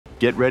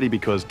Get ready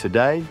because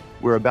today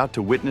we're about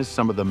to witness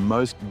some of the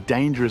most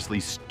dangerously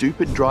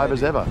stupid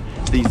drivers ever.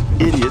 These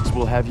idiots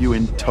will have you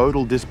in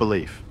total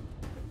disbelief.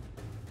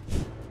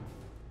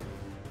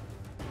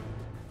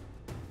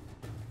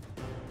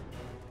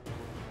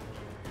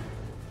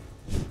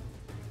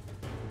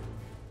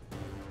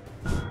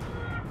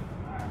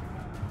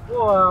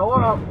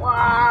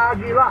 Wah,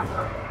 gila.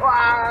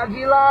 Wah,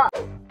 gila.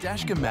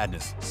 Dashcam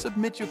Madness.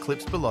 Submit your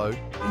clips below.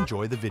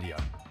 Enjoy the video.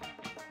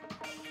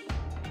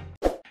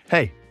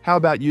 Hey, how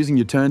about using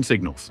your turn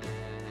signals?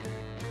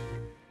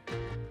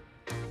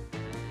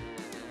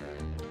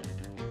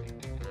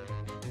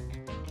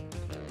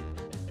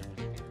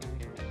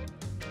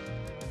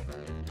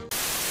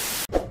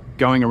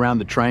 Going around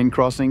the train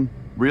crossing?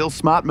 Real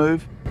smart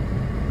move.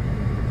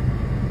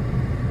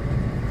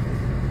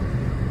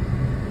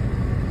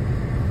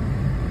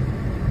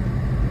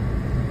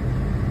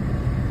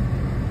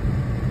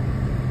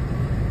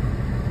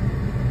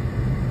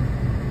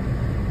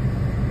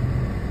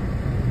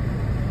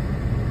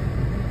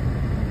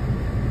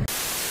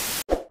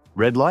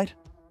 Red light?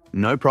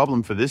 No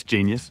problem for this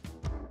genius.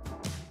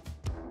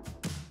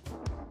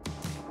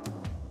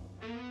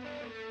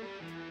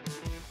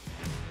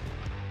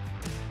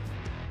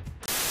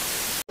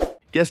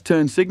 Guess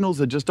turn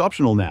signals are just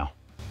optional now.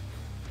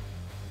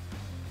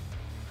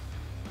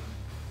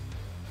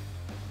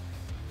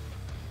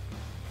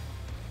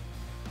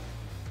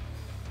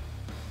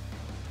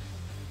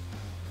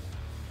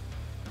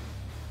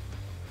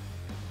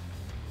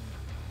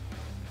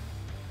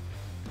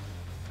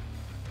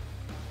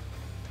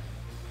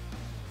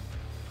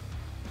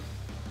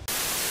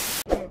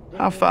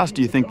 How fast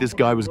do you think this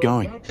guy was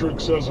going?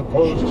 Tricks as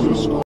opposed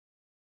to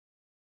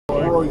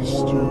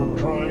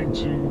trying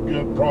to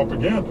get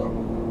propaganda.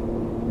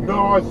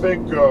 No, I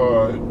think,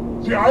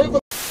 I have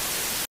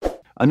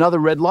Another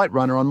red light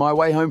runner on my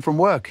way home from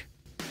work.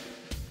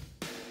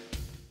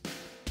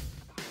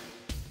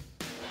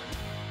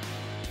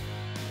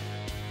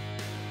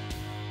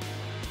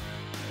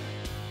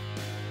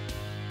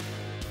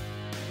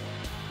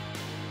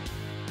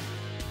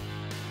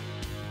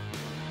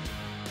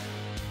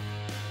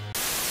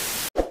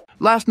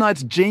 Last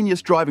night's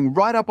genius driving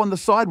right up on the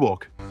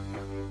sidewalk.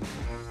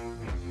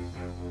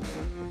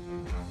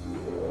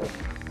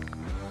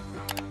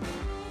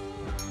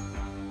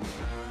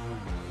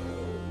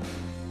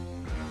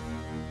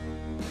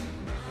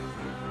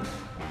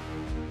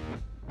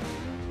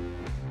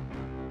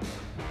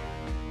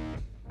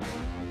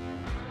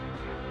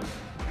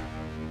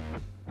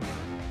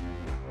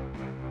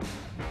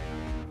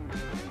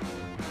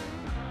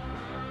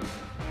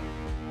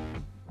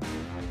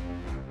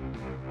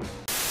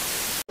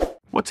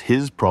 What's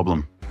his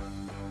problem?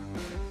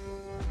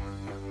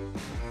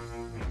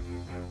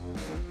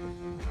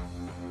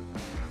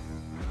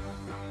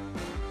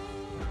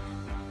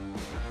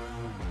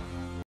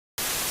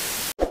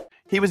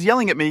 He was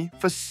yelling at me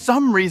for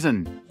some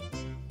reason.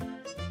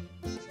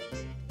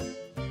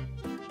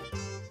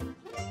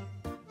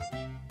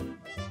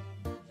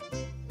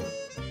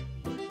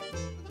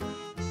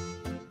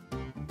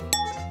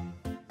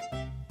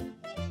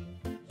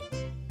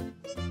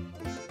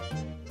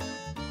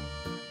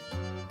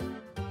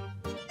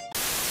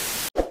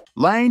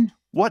 Lane?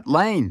 What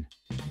lane?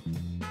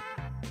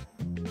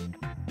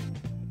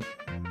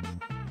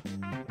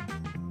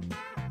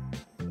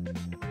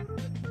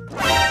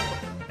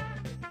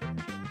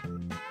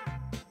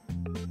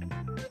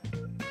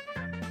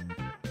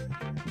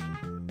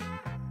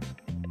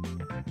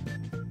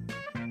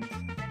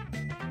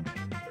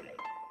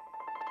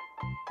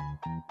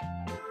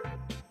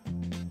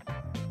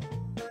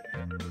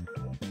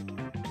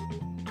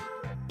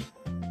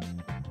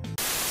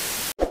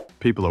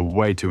 People are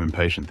way too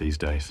impatient these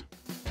days.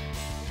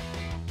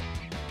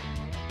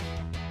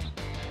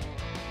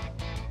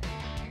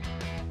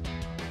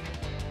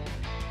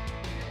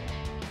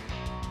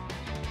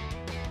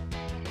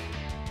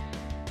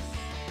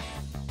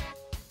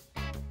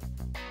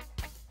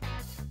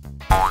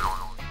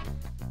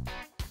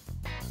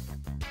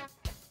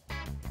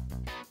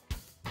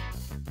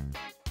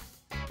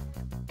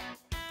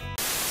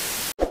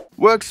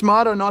 Work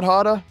smarter, not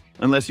harder,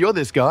 unless you're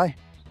this guy.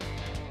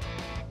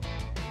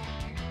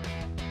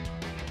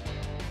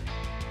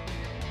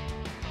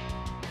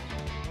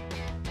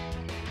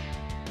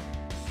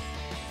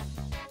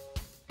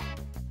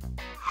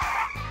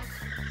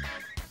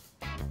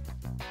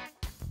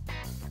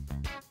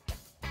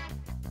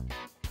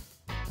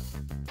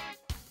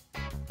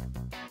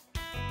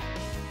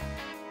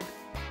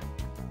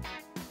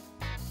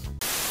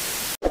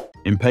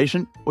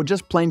 Impatient or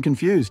just plain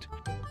confused?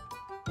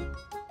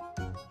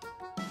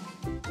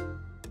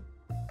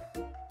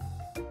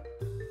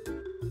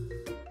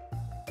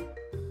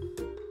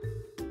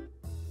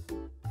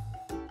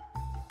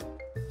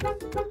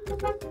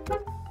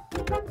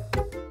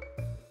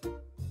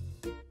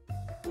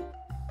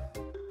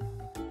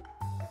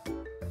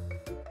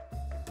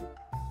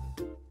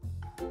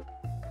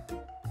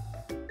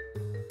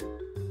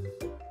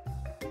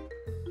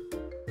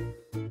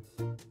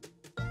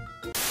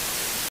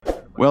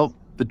 Well,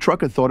 The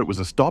trucker thought it was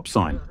a stop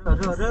sign.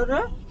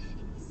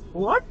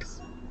 What?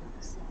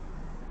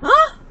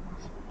 Huh?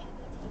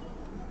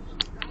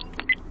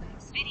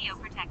 Video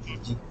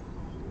protected.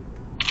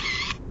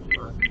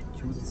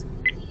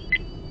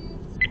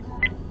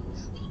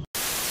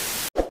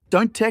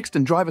 Don't text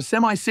and drive a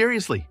semi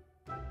seriously.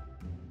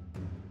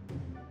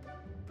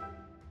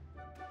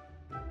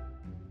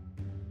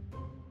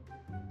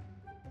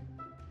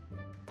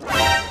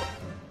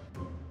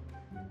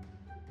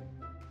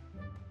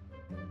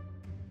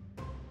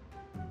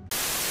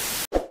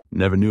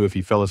 Never knew if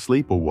he fell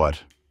asleep or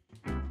what.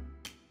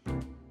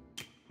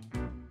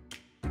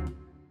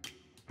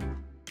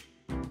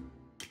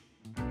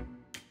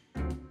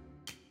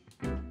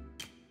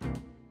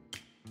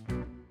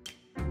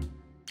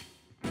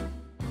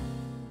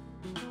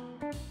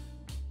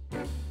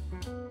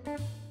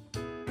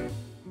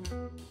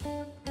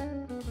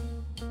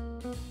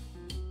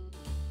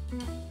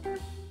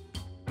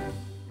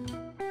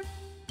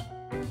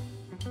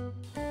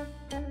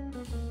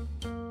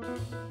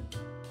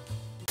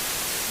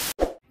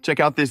 Check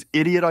out this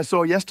idiot I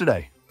saw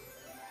yesterday.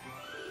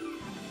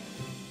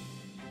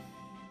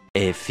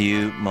 A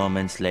few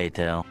moments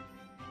later.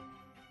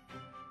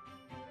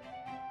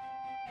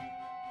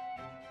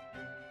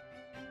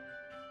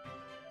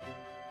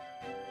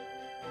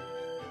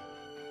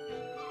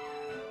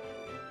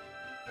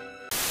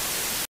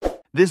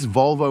 This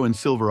Volvo and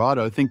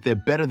Silverado think they're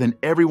better than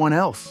everyone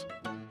else.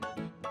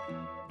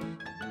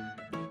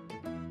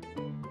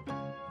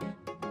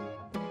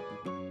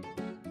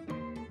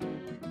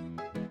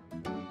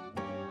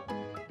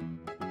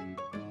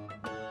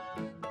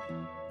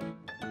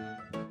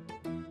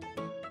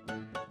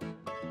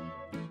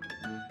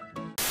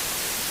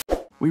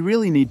 We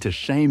really need to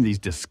shame these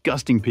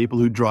disgusting people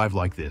who drive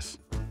like this.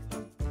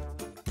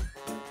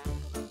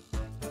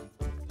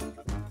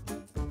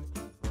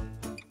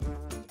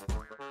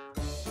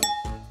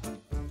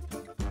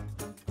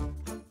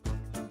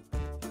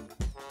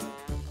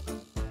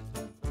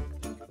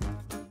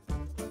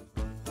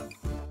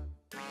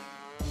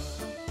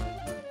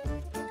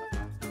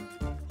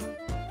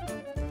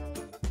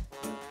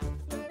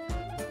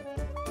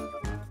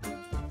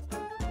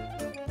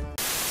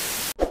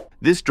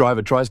 This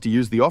driver tries to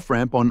use the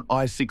off-ramp on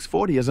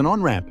I-640 as an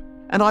on-ramp,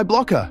 and I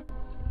block her.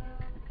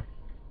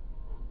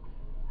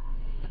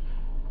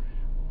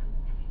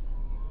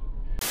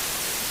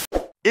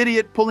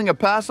 Idiot pulling a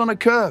pass on a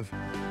curve.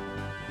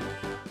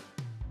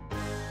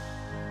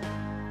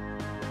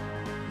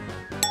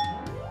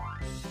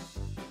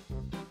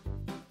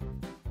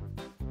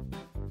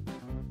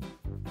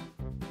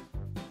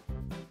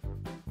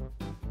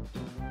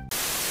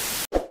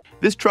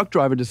 This truck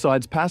driver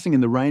decides passing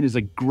in the rain is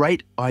a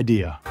great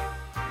idea.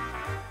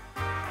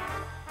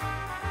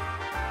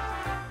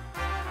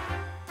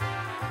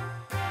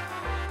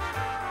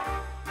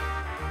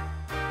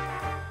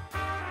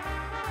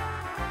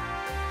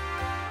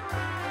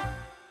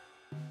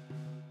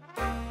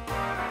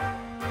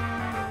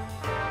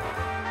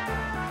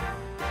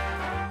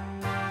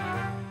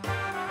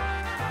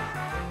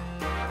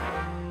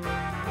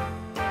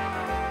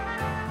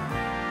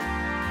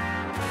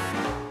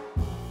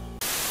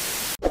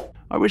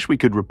 I wish we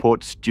could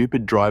report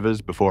stupid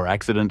drivers before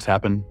accidents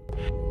happen.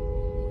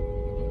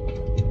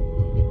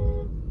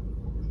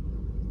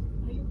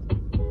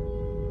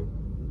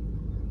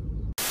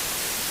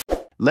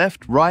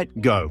 Left, right,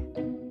 go.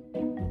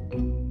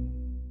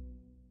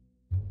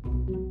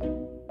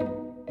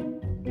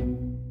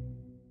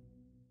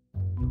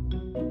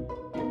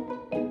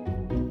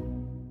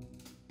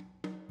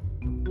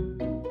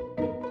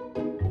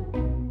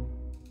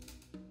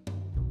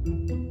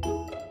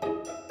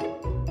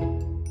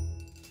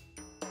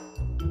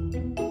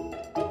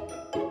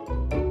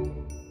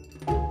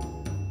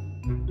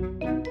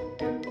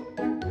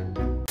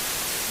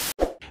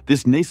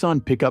 This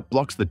Nissan pickup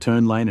blocks the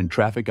turn lane and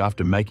traffic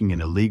after making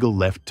an illegal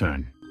left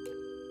turn.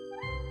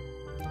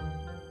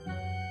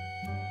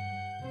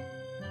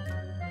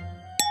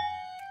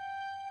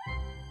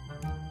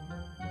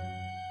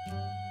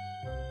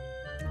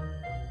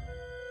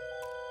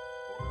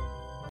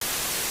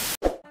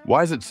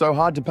 Why is it so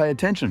hard to pay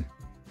attention?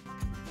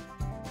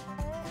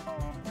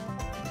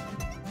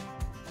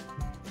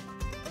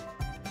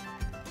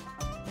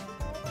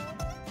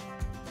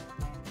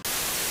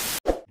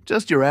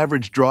 Just your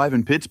average drive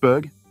in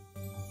Pittsburgh.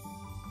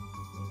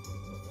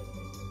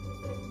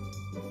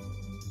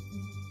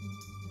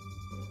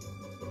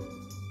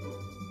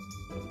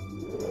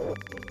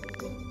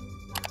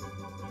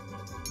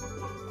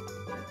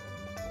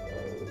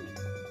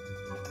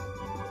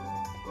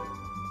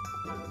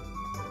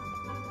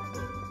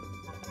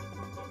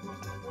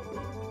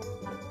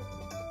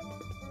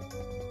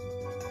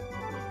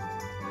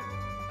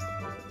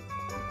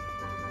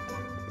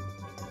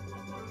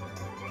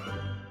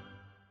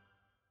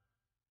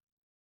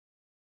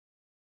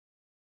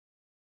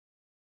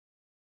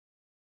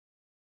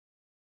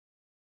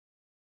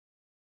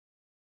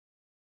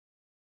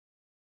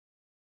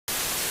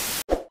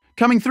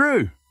 Coming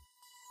through.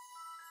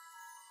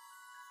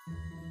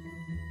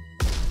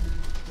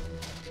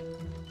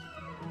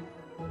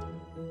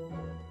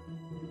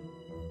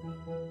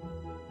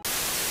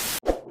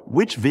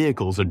 Which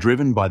vehicles are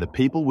driven by the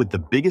people with the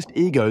biggest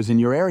egos in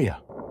your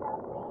area?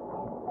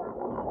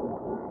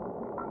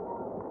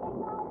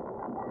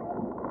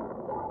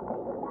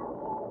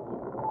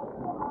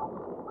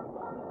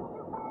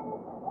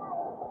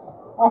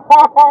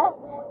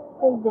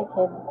 Big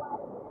dickhead.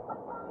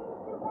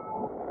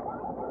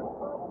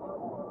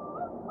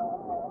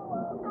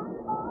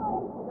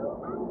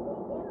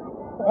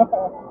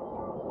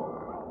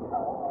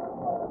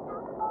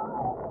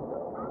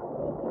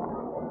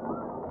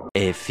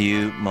 A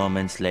few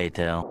moments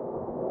later.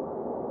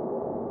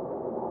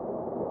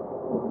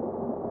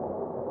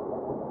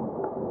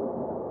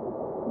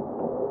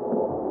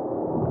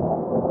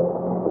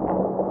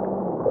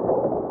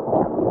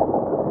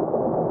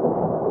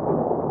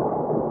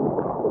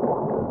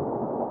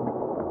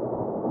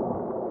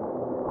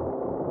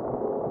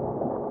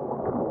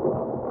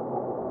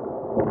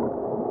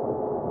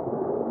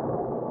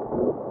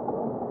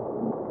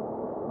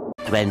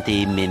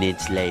 Twenty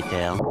minutes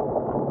later.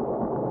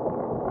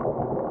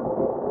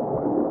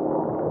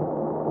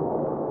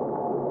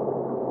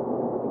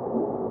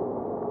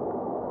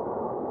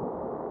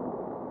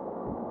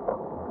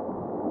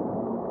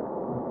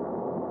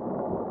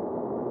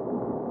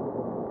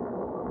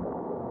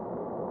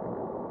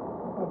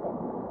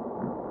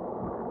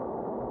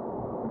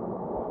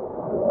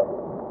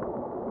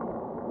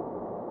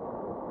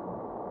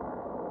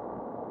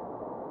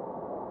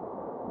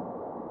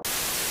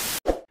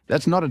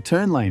 That's not a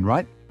turn lane,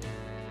 right?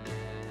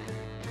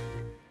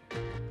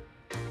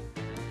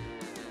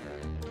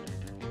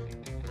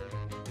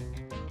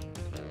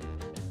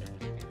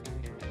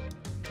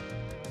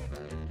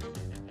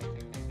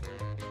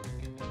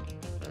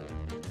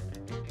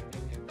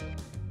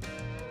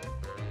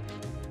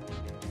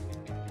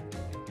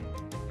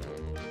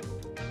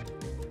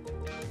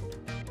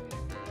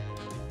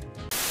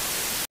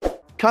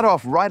 Cut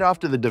off right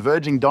after the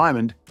diverging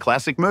diamond,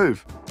 classic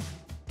move.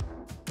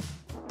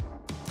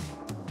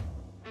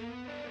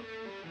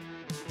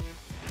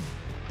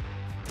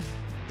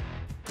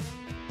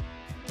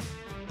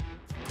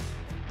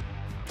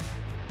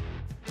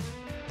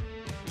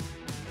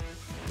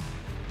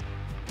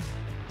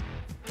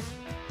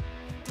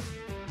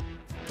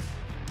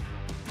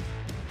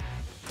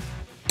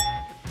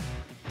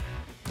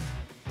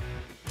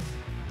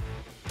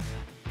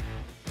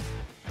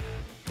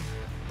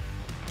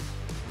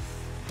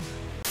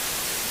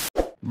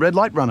 Red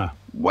light runner,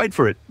 wait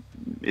for it.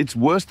 It's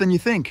worse than you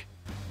think.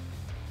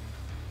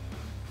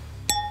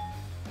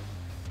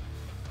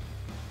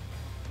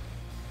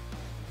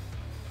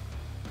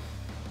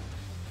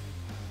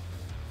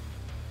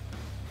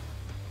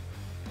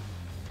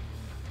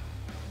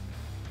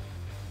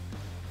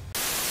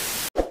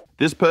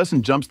 This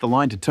person jumps the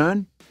line to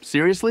turn?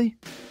 Seriously?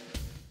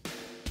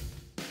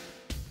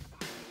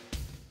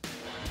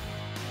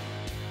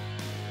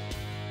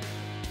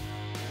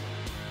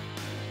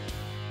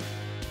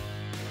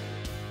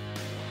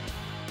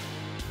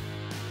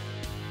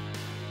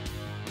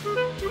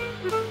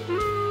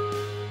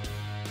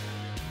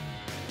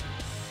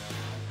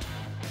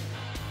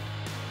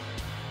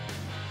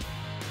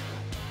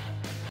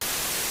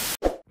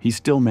 He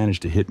still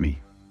managed to hit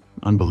me.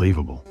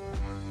 Unbelievable.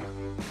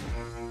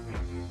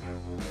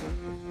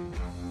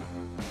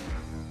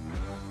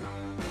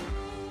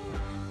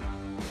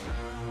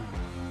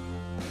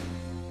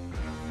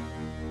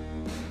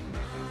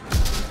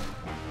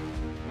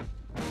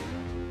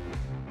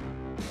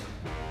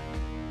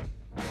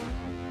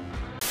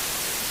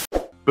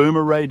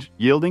 Boomer rage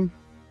yielding?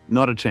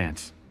 Not a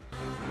chance.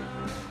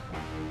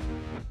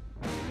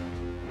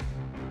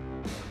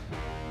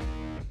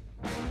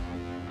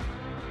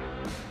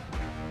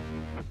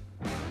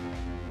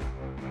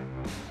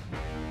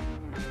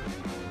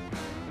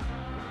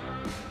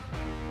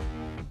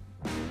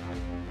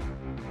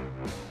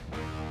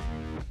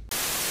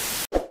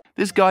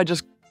 This guy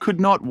just could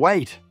not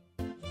wait.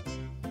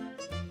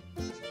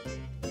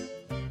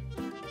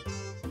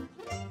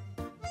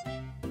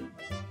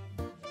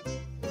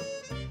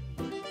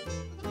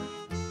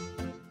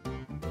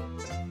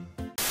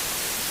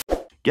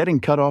 Getting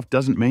cut off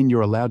doesn't mean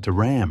you're allowed to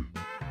ram.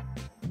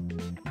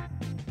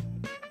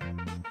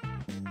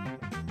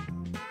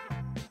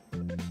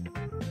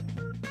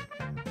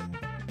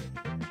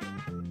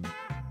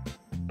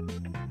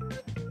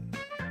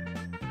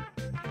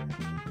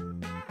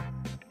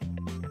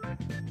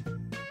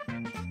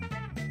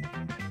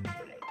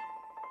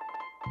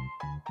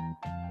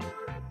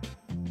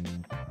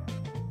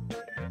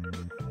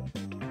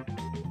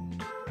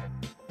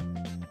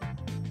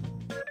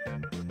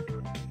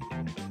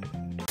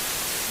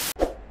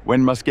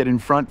 When must get in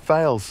front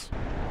fails.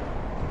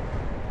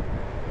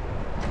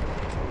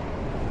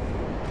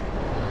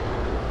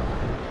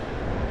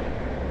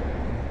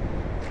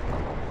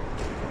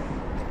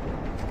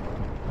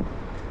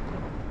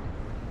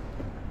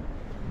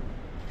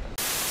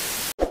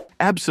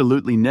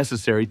 Absolutely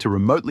necessary to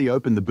remotely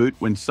open the boot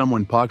when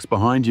someone parks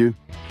behind you.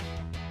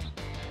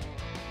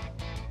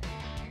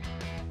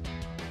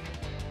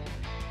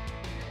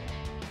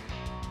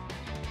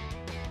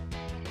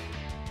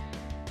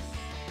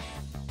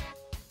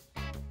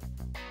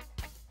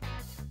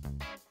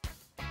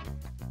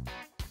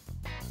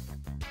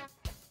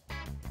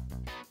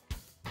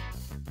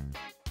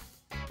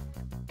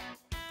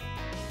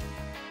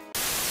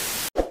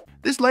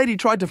 This lady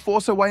tried to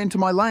force her way into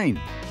my lane.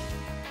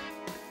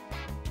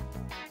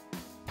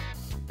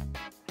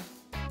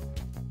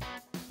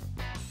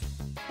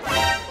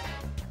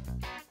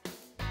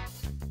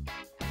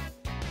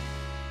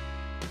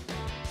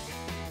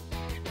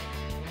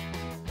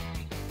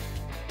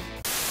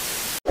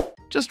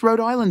 Just Rhode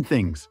Island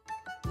things.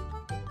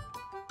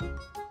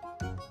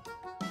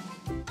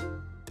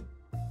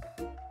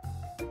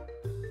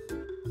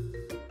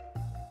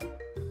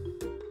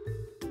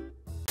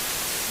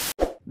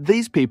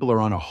 These people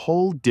are on a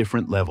whole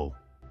different level.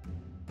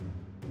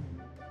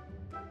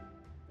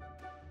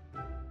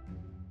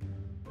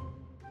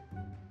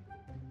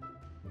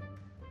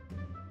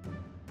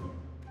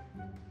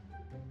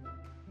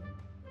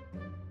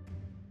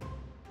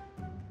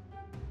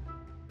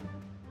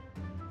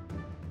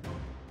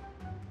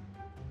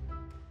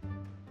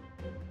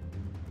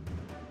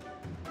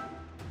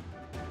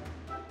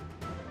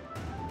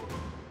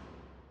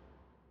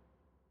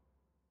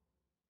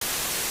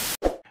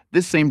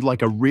 This seemed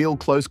like a real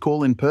close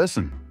call in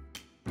person.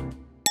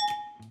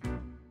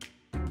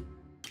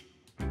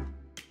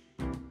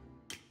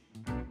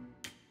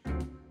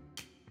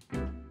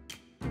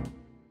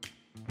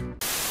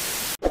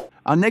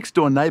 Our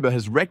next-door neighbor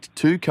has wrecked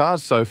 2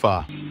 cars so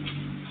far.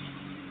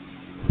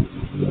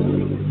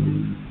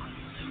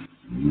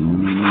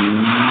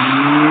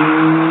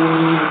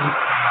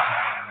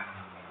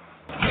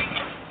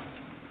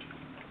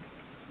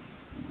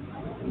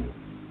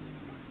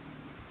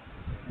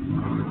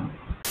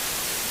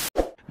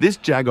 This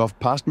jagoff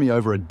passed me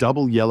over a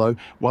double yellow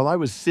while I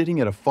was sitting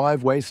at a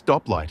 5-way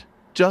stoplight,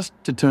 just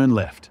to turn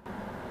left.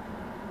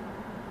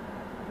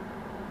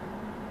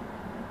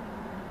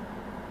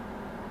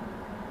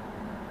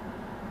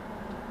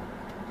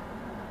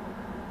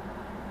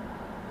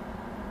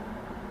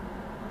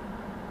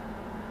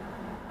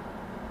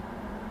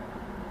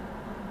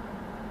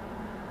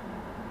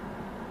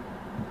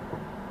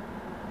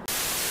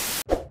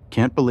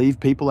 Can't believe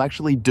people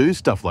actually do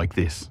stuff like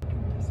this.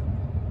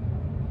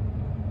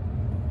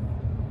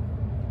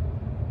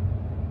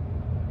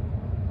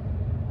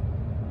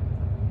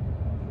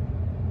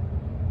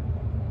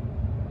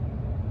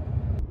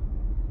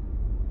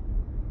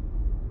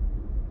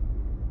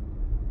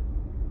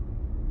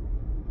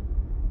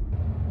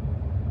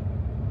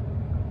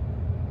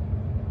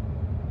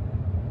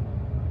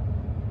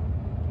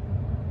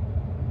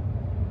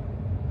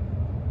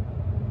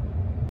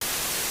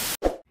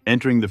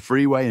 Entering the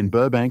freeway in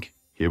Burbank,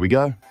 here we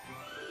go.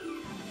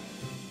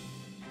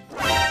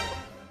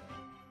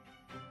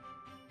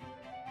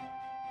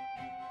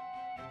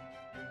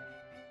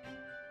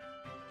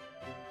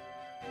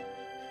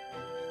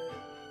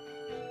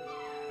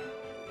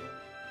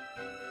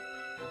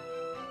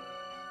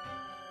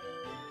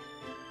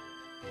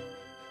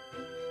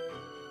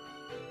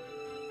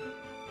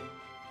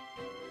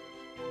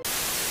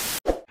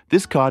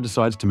 This car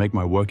decides to make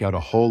my workout a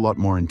whole lot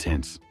more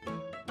intense.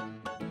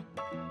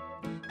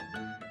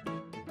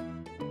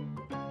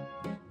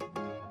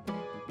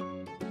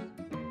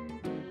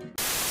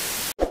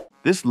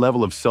 This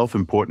level of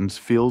self-importance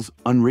feels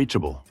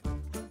unreachable.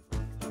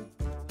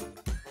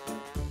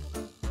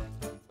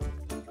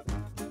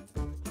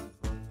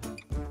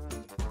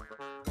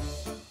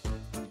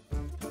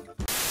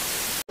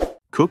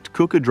 Cooked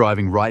cooker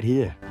driving right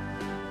here.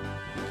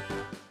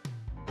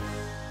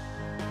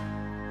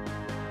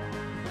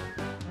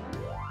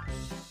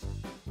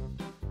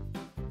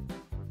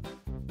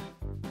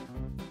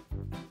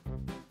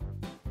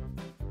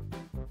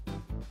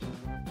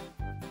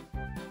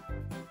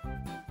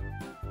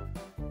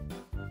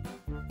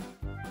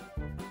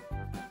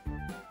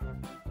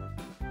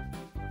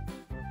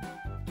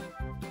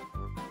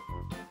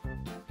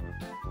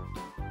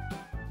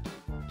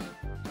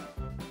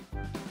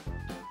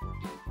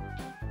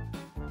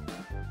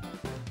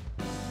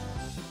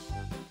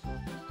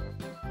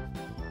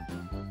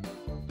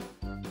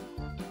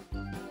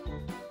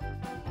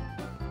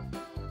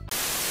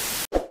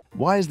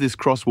 Why is this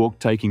crosswalk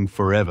taking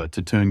forever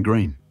to turn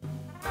green?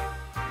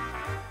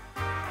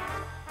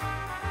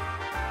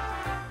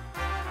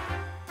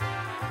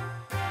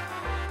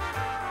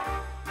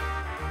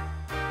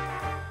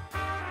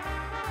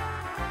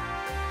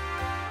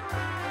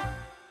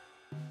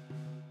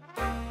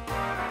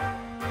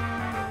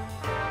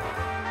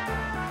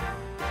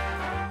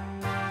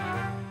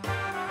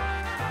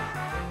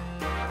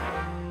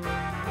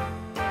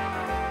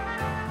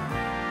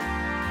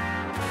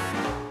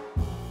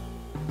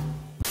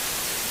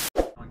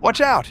 Watch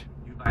out!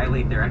 You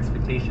violate their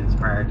expectations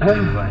prior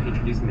to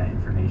introducing that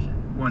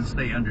information. Once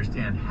they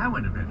understand how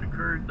an event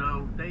occurred,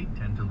 though, they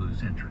tend to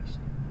lose interest.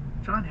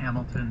 John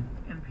Hamilton,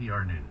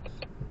 NPR News.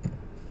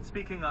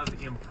 Speaking of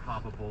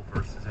improbable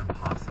versus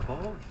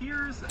impossible,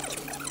 here's...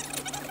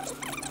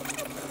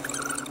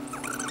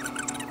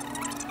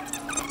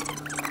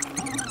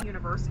 The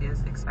universe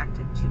is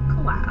expected to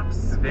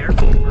collapse. Their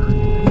paper,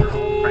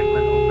 Jerome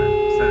Franklin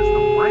Open, says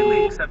the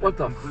widely accepted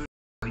conclusion of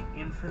the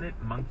infinite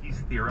monkey's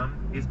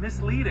theorem is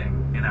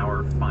misleading in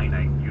our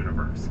finite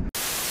universe.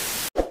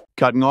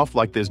 Cutting off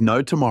like there's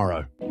no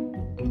tomorrow.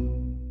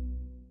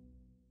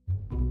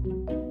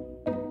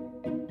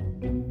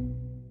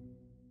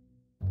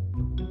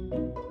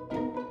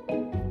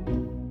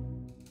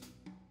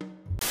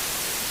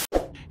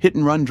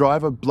 Hit-and-run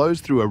driver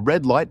blows through a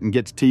red light and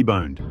gets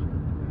T-boned.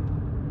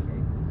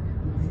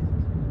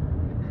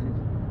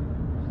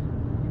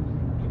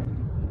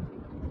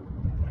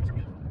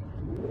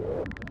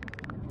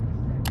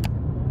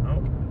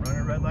 Oh,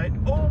 running red light.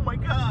 Oh my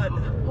God!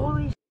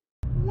 Holy shit.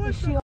 What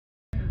the?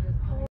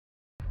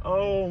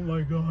 Oh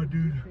my God,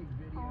 dude.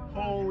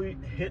 Holy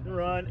hit and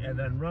run, and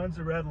then runs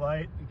a red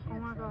light. Oh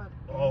my God.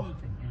 Oh,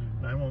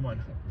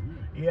 911.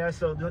 Yeah,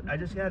 so I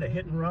just had a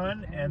hit and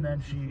run, and then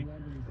she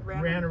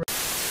ran around.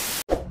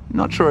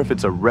 Not sure if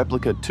it's a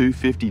replica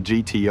 250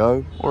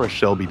 GTO or a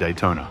Shelby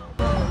Daytona.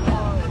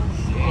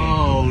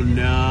 Oh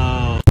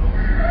no.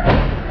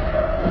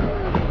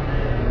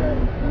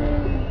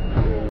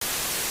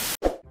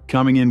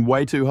 Coming in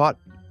way too hot.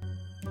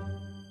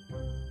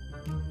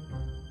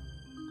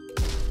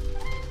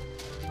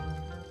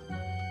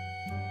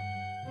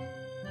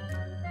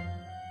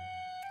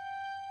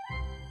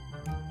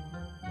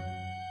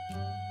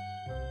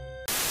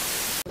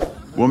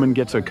 Woman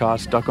gets her car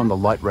stuck on the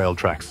light rail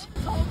tracks.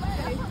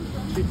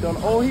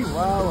 Oh, he's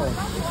wilding.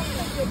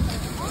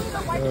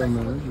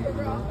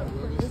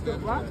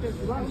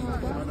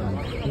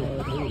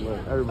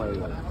 Everybody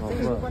like,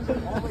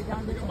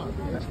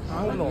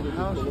 I don't know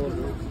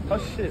how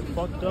shit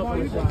fucked up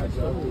with that.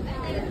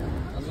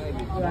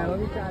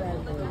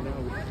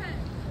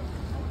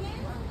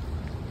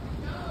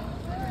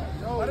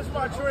 Yo, this is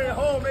my train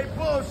home, they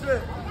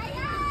bullshit.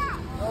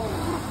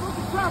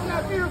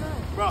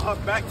 Bro, her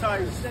back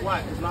tire is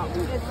flat, it's not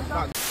moving.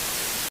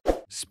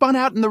 Spun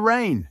out in the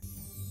rain.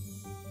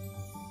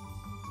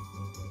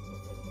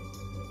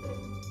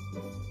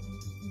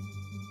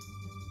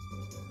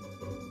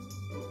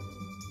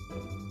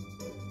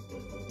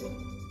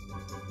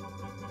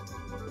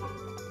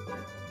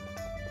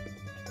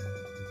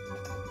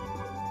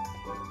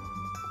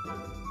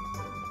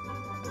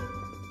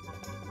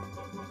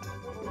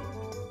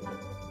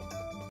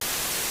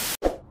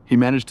 He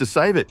managed to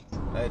save it.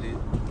 I did.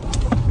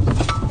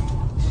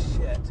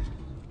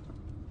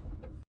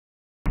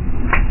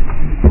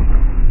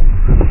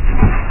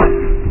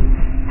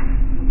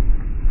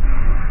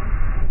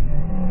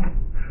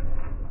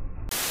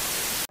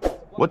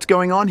 What's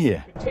going on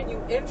here?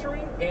 Continue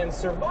entering and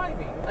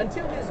surviving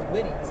until his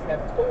winnings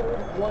have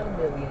totaled 1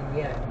 million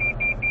yen.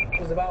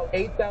 It was about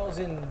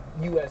 8,000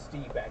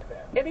 USD back then.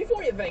 And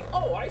before you think,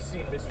 oh, I've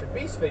seen Mr.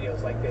 Beast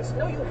videos like this.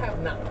 No, you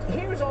have not.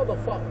 Here's all the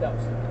fucked up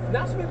stuff.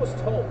 Natsumi was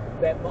told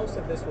that most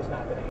of this was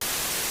not the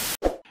case.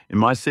 In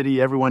my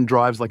city, everyone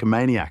drives like a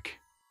maniac.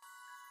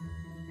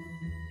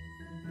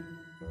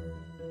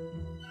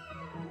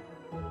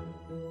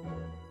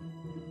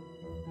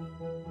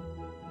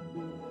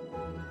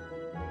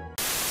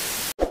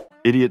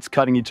 Idiots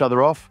cutting each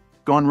other off.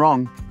 Gone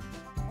wrong.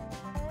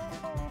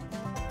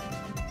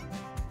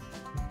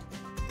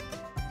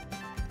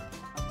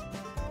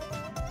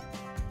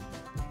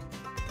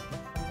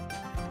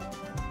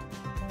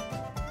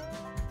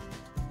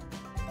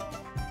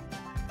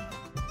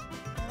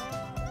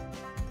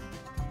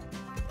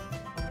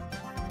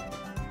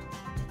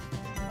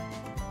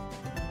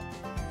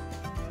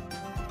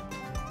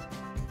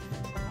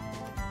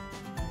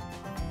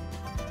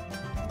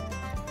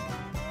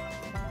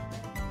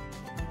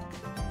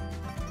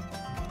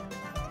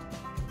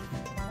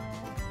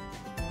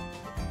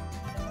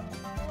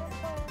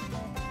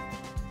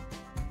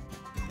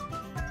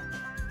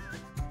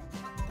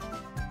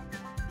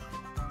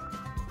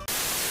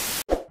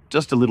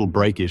 Just a little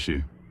brake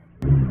issue.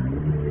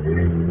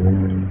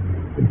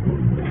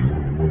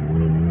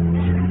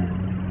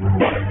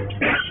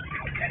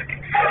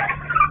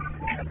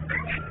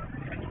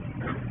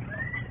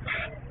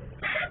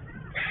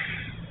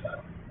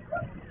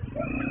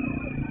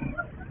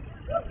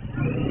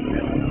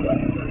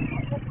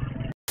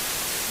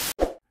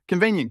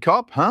 Convenient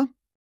cop, huh?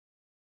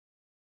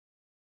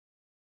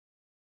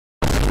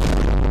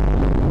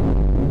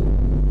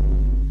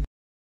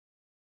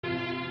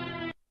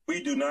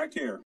 We do not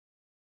care.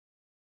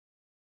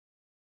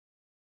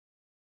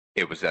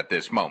 It was at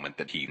this moment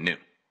that he knew.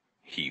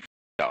 He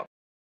f***ed up.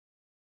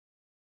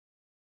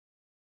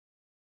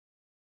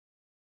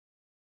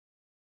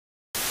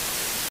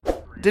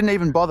 Didn't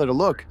even bother to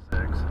look.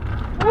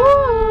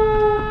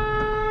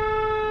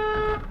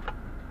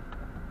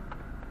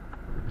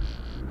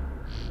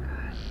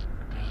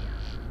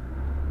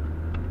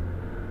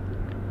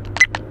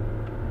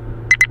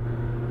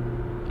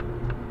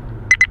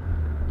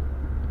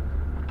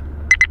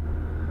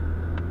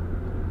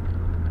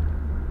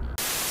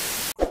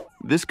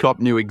 This cop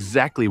knew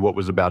exactly what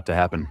was about to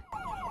happen.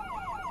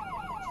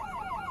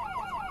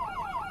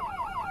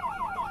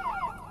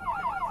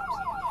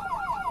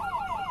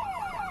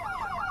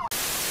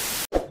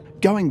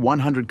 Going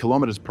 100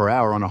 kilometers per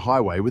hour on a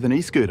highway with an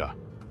e-scooter.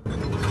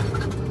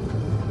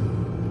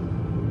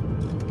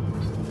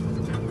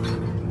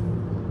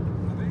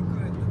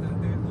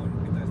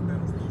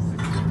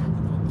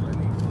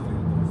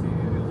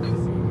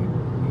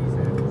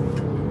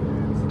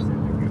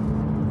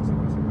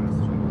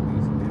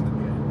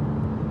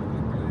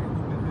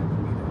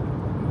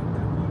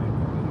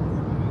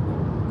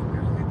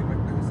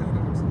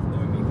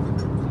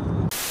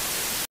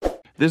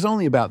 There's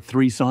only about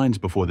 3 signs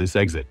before this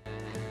exit.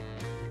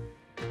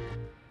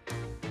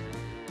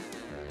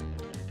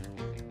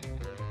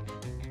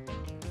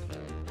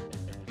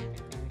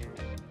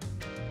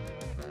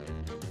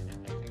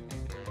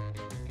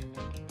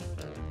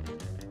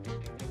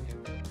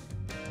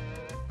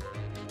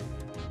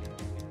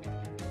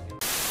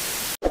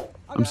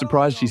 I'm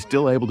surprised she's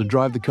still able to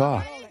drive the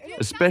car,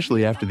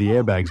 especially after the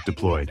airbag's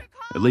deployed,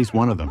 at least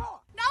one of them.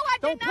 No, I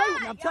did not. Don't play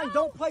with me. I'm telling you,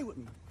 don't play with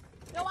me.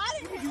 No, I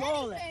didn't do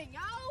all that.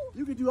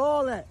 You can do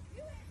all that.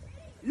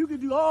 You can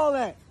do all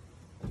that.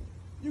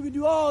 You can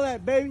do all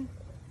that, baby.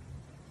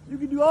 You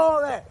can do all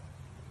that.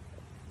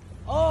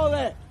 All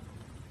that.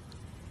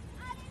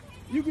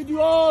 You can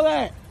do all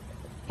that.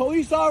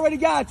 Police already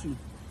got you.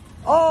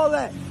 All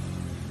that.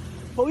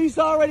 Police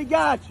already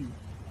got you.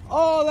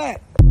 All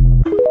that.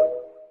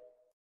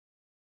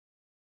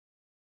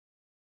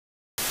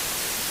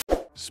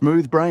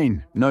 Smooth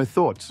brain, no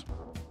thoughts.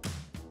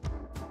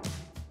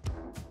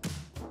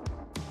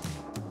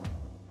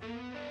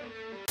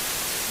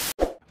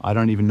 I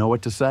don't even know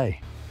what to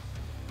say.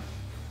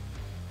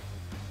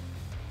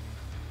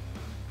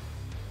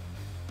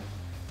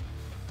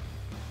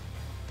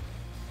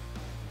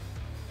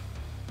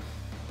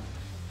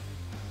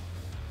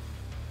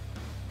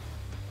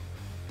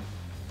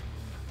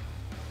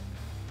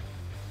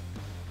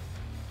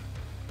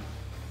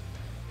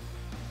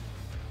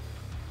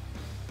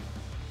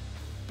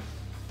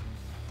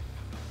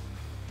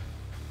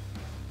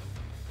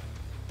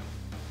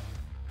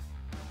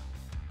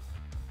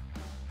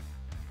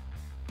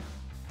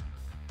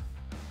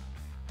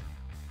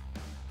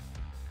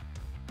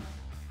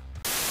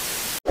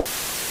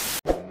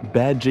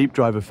 Bad Jeep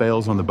driver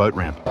fails on the boat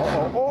ramp.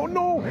 Oh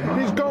no,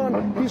 he's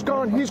gone, he's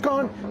gone, he's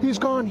gone, he's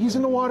gone, he's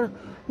in the water.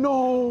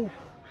 No,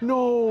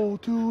 no,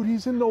 dude,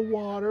 he's in the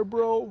water,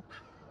 bro.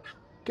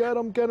 Get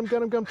him, get him,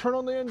 get him, get him. Turn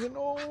on the engine.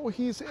 Oh,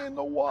 he's in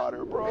the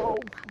water, bro.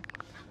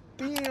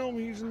 Damn,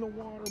 he's in the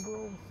water,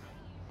 bro.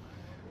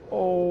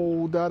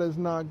 Oh, that is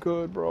not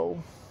good,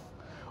 bro.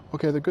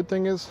 Okay, the good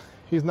thing is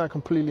he's not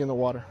completely in the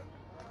water.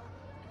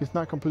 He's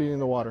not completely in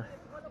the water.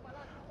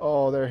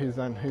 Oh, there he's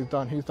done, he's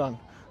done, he's done.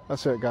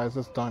 That's it, guys.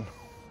 It's done.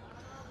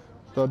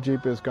 The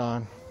Jeep is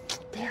gone.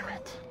 Damn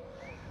it.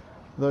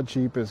 The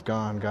Jeep is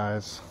gone,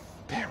 guys.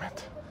 Damn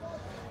it.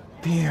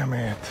 Damn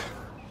it.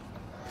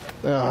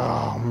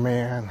 Oh,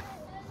 man.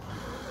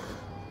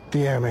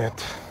 Damn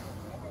it.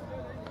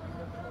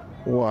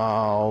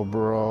 Wow,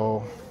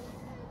 bro.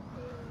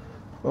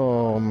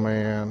 Oh,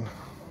 man.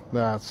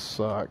 That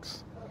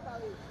sucks.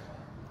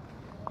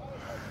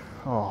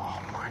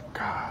 Oh, my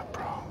God,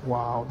 bro.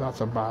 Wow,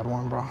 that's a bad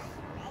one, bro.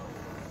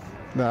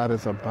 That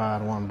is a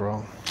bad one,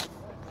 bro.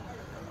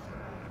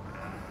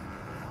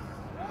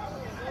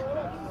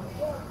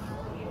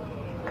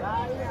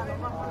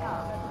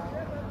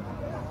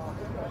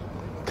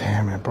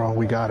 Damn it, bro.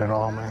 We got it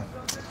all, man.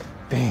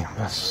 Damn,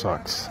 that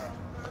sucks.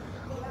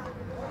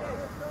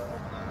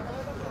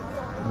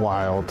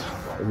 Wild,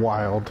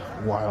 wild,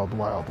 wild,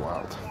 wild,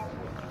 wild.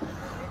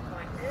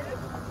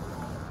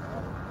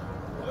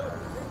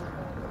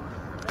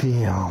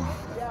 Damn.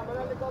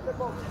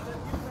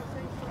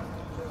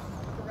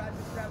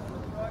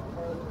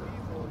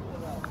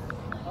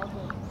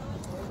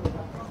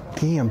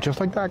 Damn, just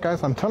like that,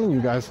 guys. I'm telling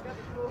you guys,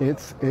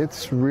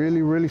 it's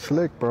really, really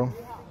slick, bro.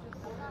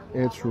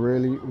 It's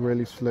really,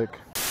 really slick.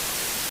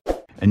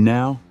 And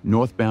now,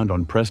 northbound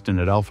on Preston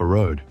at Alpha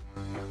Road.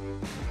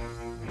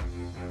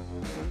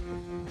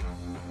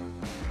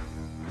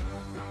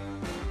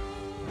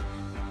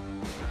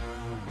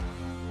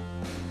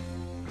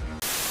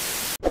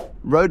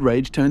 Road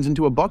rage turns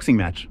into a boxing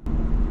match.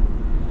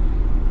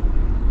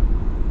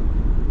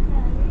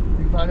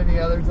 You find any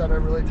others that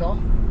are really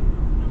tall?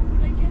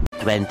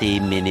 20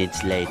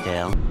 minutes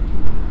later.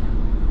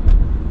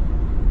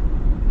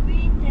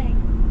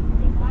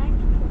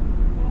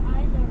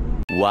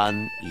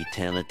 One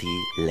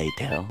eternity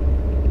later.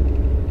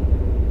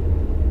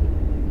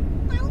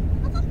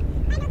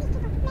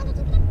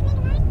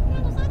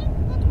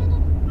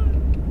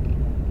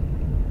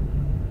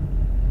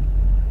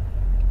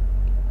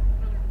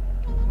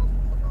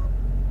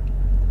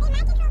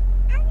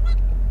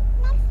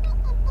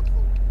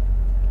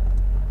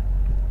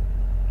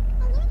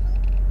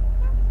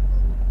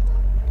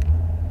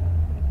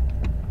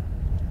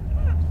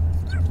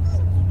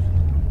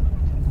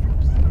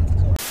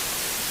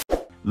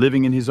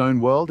 Living in his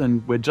own world,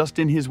 and we're just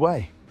in his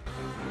way.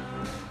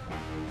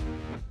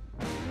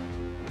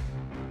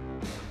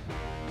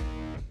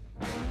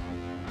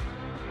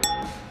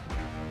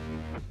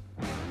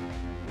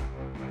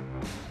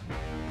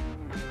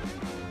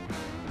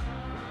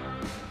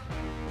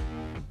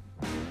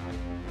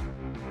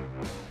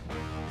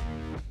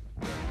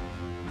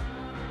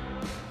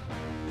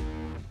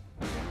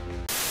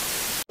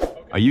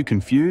 Are you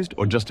confused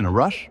or just in a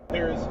rush?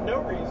 There is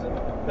no reason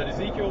that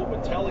Ezekiel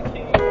would tell a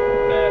king that you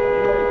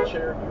are the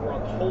cherub, you are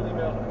on the holy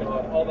mountain of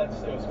God. All that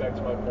goes back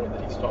to my point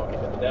that he's talking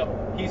to the devil.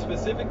 He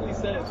specifically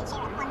says,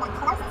 on the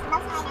closest,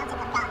 most high mountain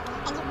of God,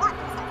 and you walk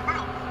the stones of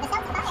fire. The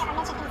stones of fire are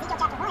mentioned in Ezekiel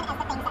chapter 1 as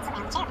the things that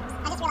surround the cherubims.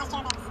 I just realized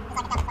cherubims is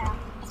like a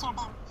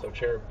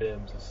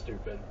cherubims is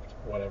stupid.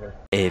 Whatever.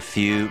 A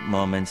few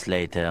moments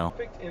later.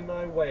 Perfect in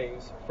thy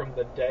ways from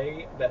the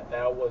day that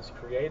thou was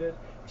created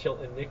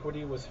till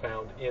iniquity was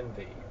found in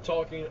thee.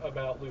 Talking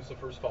about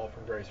Lucifer's fall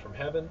from grace from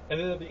heaven. And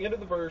then at the end of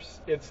the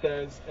verse it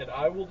says, and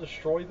I will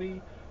destroy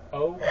thee,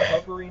 O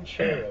hovering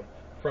cherub,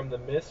 from the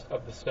midst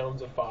of the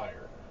stones of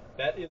fire.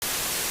 That is...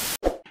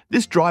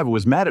 This driver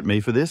was mad at me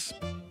for this.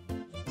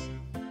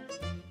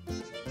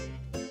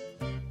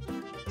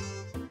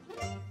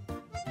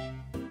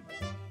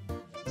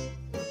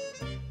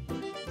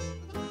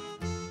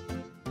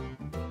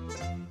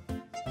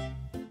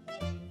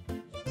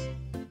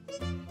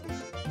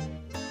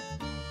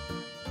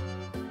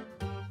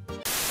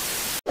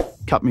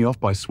 Cut me off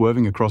by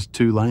swerving across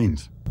 2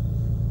 lanes.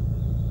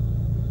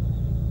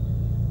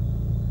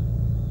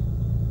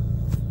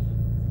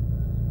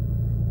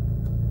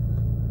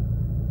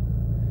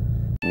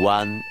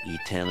 One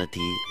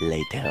eternity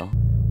later.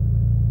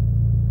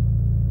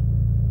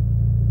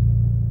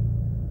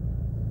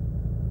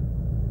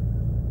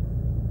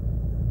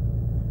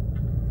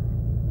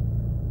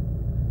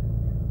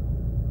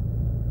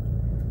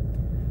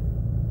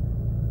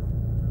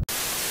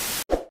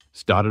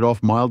 Started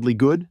off mildly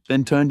good,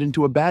 then turned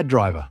into a bad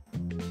driver.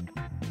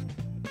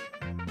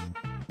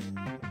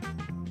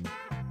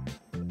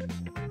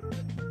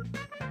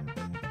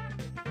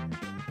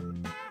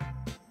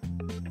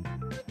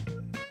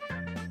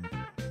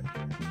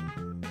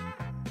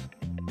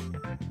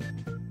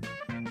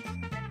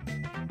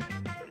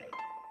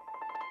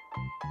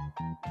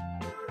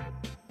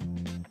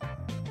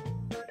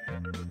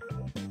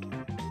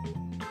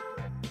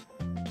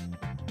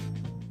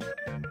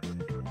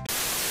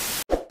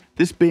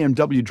 This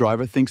BMW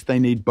driver thinks they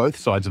need both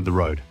sides of the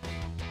road.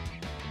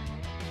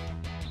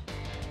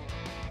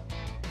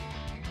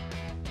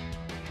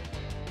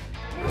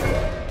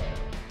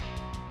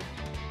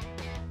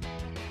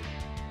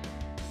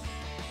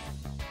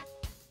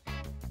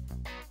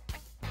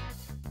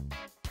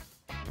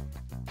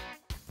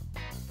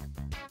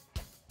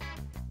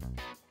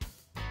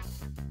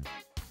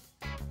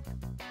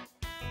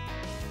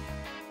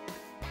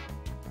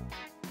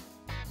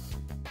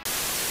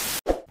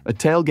 A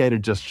tailgater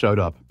just showed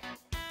up.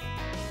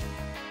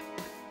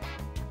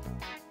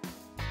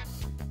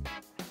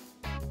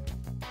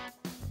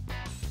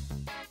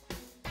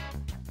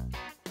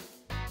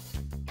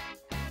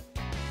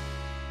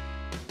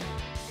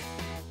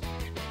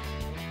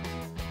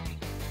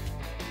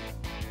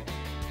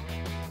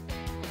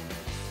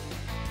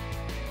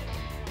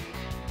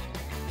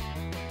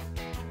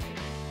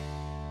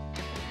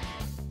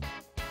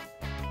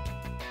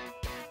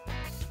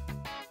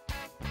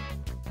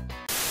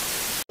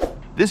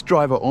 This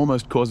driver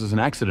almost causes an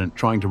accident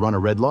trying to run a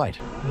red light.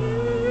 Red.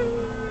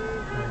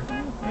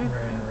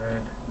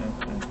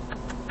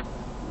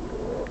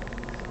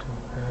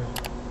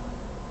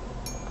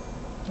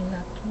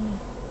 Lucky.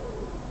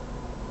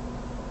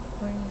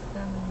 Where is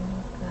the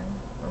mini guy?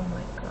 Oh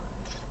my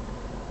gosh.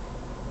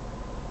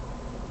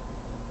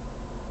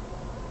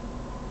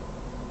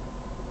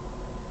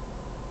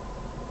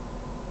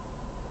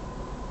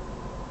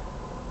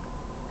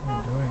 What are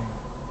you doing?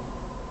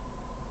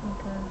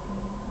 Because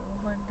he's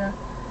over the...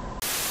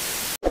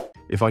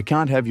 If I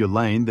can't have your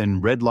lane,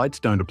 then red lights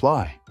don't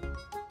apply.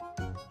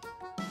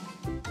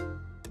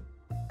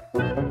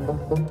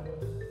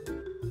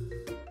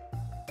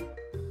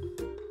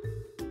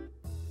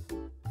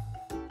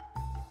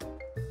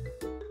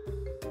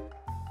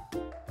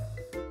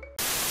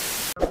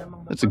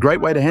 That's a great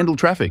way to handle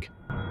traffic.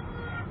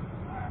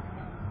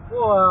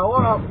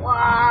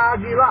 Wah,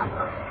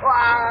 gila,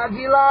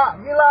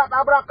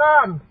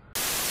 tabrakan.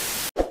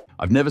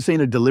 I've never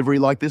seen a delivery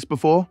like this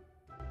before.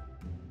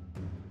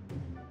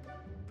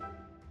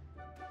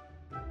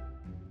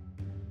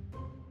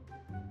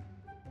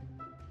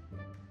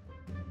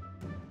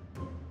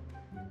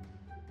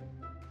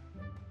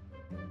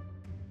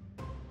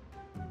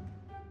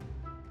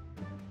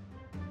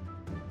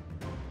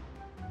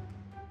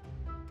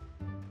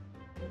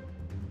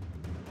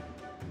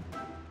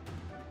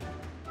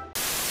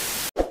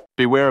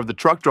 Beware of the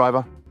truck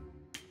driver.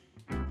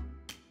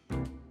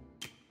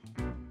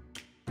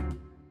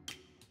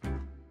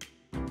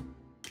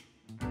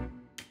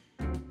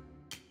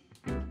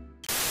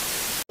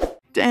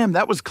 Damn,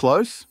 that was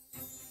close.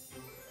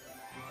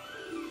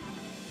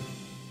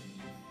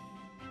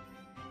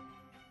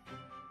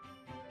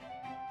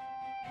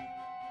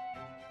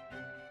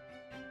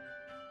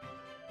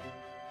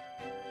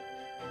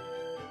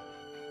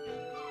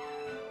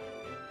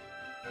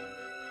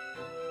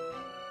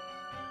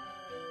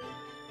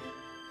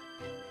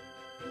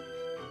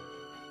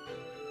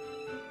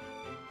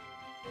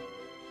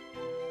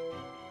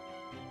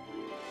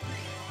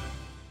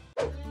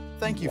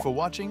 Thank you for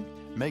watching.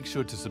 Make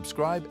sure to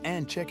subscribe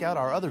and check out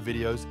our other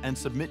videos and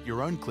submit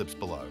your own clips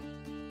below.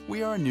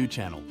 We are a new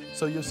channel,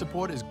 so your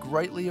support is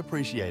greatly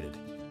appreciated.